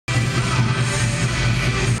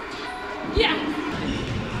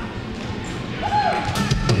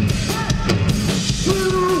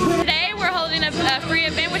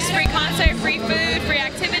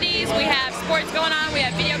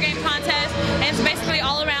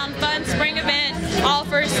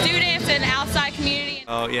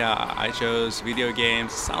So yeah, I chose video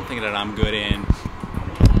games, something that I'm good in.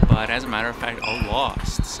 But as a matter of fact, I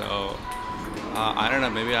lost. So I don't know,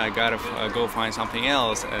 maybe I gotta go find something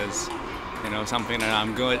else as, you know, something that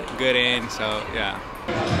I'm good in. So yeah.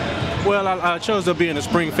 Well, I chose to be in the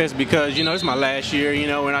Springfest because, you know, it's my last year, you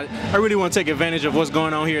know, and I really want to take advantage of what's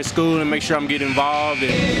going on here at school and make sure I'm getting involved.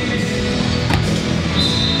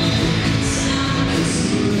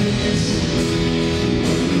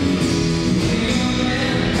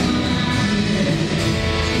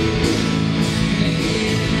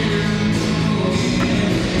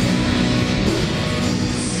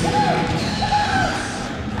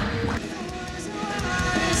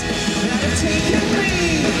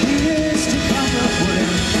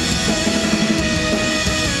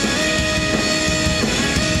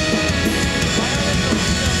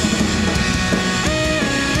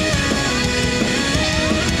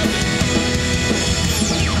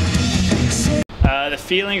 The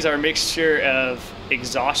feelings are a mixture of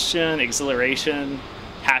exhaustion, exhilaration,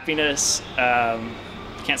 happiness.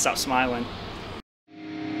 Can't stop smiling.